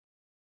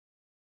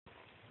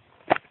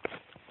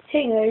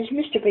Hey guys,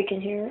 Mr.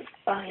 Bacon here.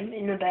 I'm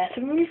in the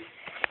bathroom,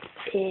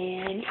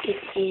 and it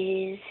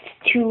is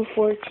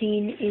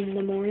 2:14 in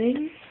the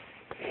morning,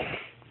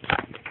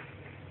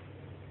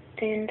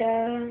 and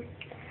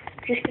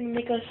just gonna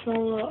make a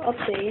small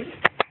update.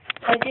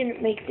 I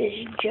didn't make this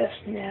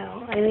just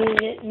now. I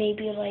made it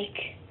maybe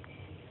like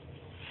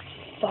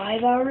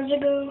 5 hours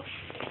ago.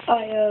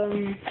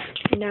 I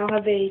now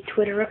have a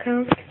Twitter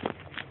account.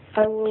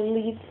 I will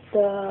leave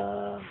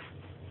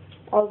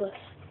all the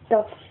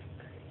stuff,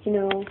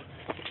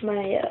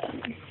 my,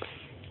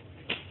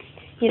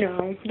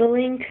 the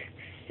link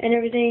and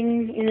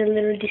everything in the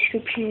little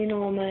description,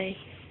 all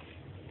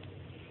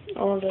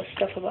the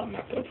stuff about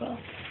my profile.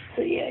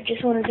 So yeah, I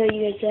just want to tell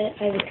you guys that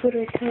I have a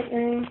Twitter account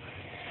now,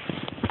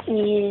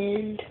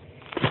 and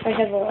I've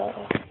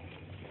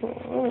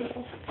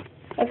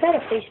had a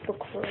Facebook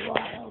for a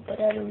while, but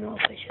I don't know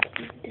if I should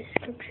leave a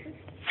description.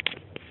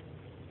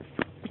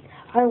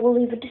 I will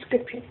leave a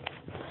description,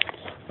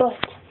 but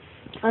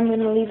I'm going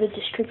to leave a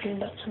description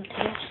about something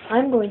else.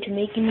 I'm going to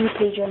make a new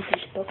page on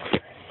Facebook,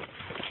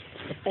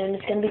 and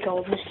it's going to be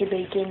called Mr.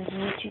 Bacon's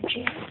YouTube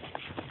channel.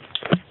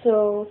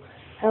 So,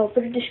 I'll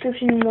put a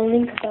description and a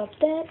link about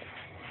that.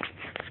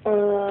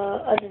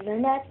 Other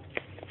than that,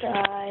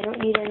 I don't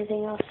need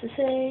anything else to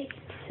say,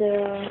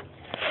 so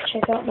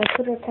check out my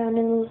Twitter account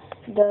and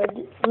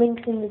the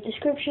links in the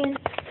description,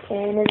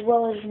 and as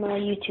well as my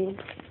YouTube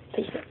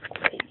Facebook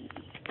page,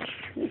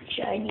 which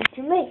I need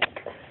to make.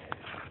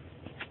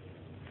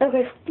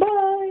 Okay,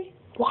 bye!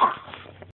 Wow.